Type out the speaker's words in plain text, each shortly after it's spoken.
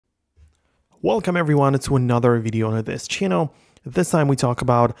Welcome everyone to another video on this channel. This time we talk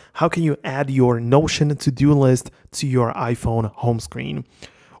about how can you add your Notion to-do list to your iPhone home screen.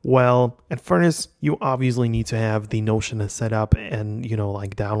 Well, at first you obviously need to have the Notion set up and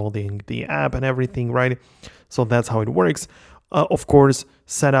like downloading the app and everything, right? So that's how it works. Of course,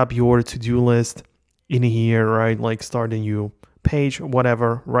 set up your to-do list in here, right? Like start a new page,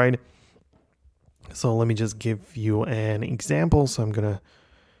 whatever, right? So let me just give you an example. So I'm gonna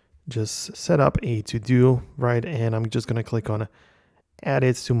just set up a to-do, right? And I'm just gonna click on add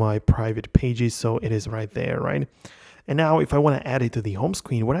it to my private pages, so it is right there, right? And now if I want to add it to the home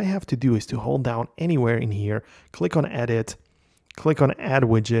screen, what I have to do is to hold down anywhere in here, click on edit, click on add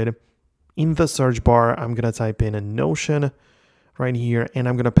widget. In the search bar, I'm gonna type in a Notion right here, and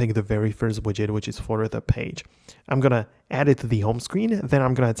I'm gonna pick the very first widget, which is for the page. I'm gonna add it to the home screen, then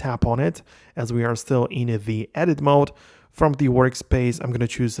I'm gonna tap on it as we are still in the edit mode. From the workspace, I'm going to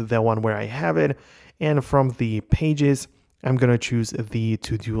choose the one where I have it. And from the pages, I'm going to choose the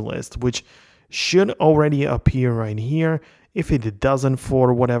to-do list, which should already appear right here. If it doesn't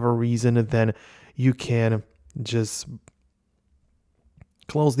for whatever reason, then you can just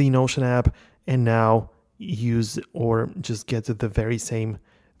close the Notion app and now use or just get to the very same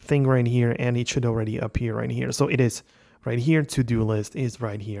thing right here. And it should already appear right here. So it is right here. To-do list is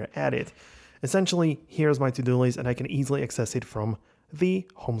right here. Add it. Essentially, here's my to-do list and I can easily access it from the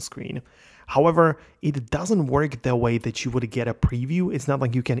home screen. However, it doesn't work the way that you would get a preview. It's not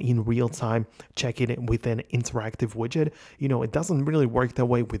like you can in real time check it with an interactive widget. It doesn't really work that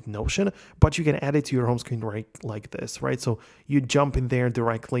way with Notion, but you can add it to your home screen right like this, right? So you jump in there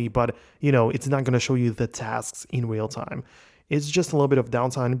directly, but it's not going to show you the tasks in real time. It's just a little bit of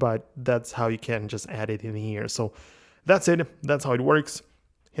downtime, but that's how you can just add it in here. So that's it. That's how it works.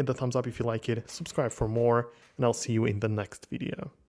 Hit the thumbs up if you like it, subscribe for more, and I'll see you in the next video.